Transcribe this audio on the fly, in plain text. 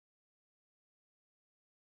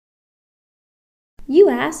You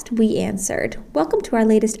asked, we answered. Welcome to our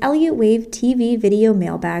latest ElliottWaveTV video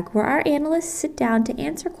mailbag, where our analysts sit down to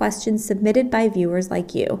answer questions submitted by viewers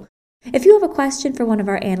like you. If you have a question for one of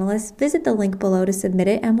our analysts, visit the link below to submit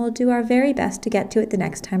it, and we'll do our very best to get to it the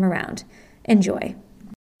next time around. Enjoy.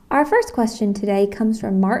 Our first question today comes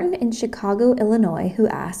from Martin in Chicago, Illinois, who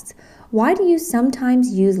asks, why do you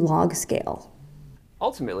sometimes use log scale?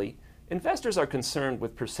 Ultimately, investors are concerned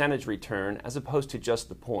with percentage return as opposed to just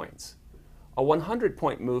the points. A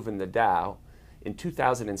 100-point move in the Dow in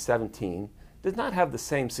 2017 does not have the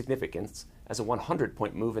same significance as a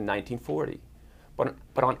 100-point move in 1940.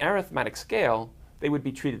 But on arithmetic scale, they would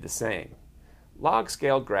be treated the same. Log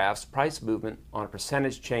scale graphs price movement on a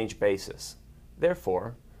percentage change basis.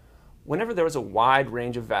 Therefore, whenever there is a wide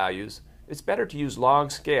range of values, it's better to use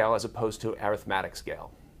log scale as opposed to arithmetic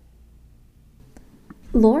scale.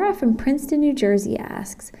 Laura from Princeton, New Jersey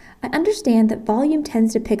asks, I understand that volume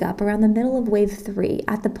tends to pick up around the middle of wave 3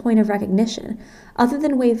 at the point of recognition. Other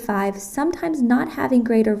than wave 5 sometimes not having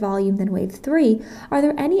greater volume than wave 3, are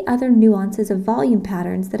there any other nuances of volume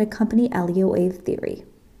patterns that accompany Elliott wave theory?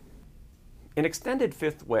 In extended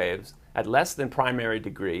fifth waves at less than primary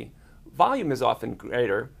degree, volume is often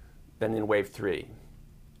greater than in wave 3.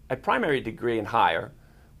 At primary degree and higher,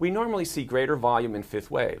 we normally see greater volume in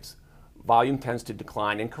fifth waves. Volume tends to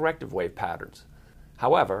decline in corrective wave patterns.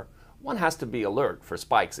 However, one has to be alert for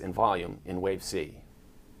spikes in volume in wave C.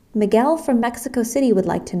 Miguel from Mexico City would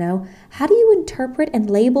like to know, how do you interpret and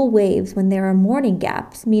label waves when there are morning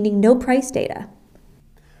gaps, meaning no price data?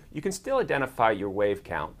 You can still identify your wave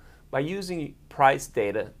count by using price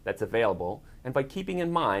data that's available and by keeping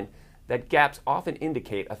in mind that gaps often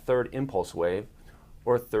indicate a third impulse wave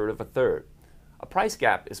or a third of a third. A price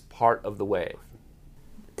gap is part of the wave.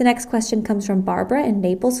 The next question comes from Barbara in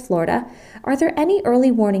Naples, Florida. Are there any early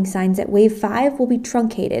warning signs that wave 5 will be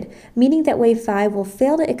truncated, meaning that wave 5 will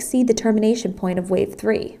fail to exceed the termination point of wave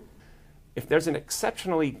 3? If there's an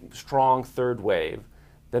exceptionally strong third wave,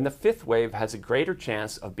 then the fifth wave has a greater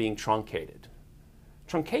chance of being truncated.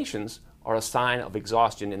 Truncations are a sign of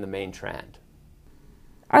exhaustion in the main trend.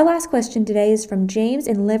 Our last question today is from James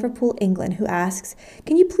in Liverpool, England, who asks,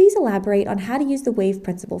 can you please elaborate on how to use the wave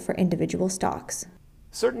principle for individual stocks?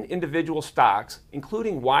 Certain individual stocks,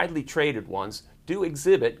 including widely traded ones, do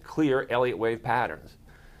exhibit clear Elliott wave patterns.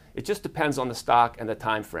 It just depends on the stock and the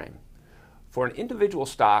time frame. For an individual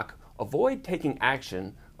stock, avoid taking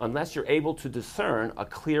action unless you're able to discern a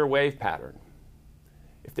clear wave pattern.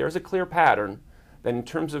 If there's a clear pattern, then in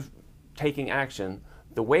terms of taking action,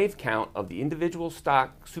 the wave count of the individual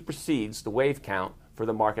stock supersedes the wave count for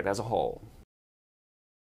the market as a whole.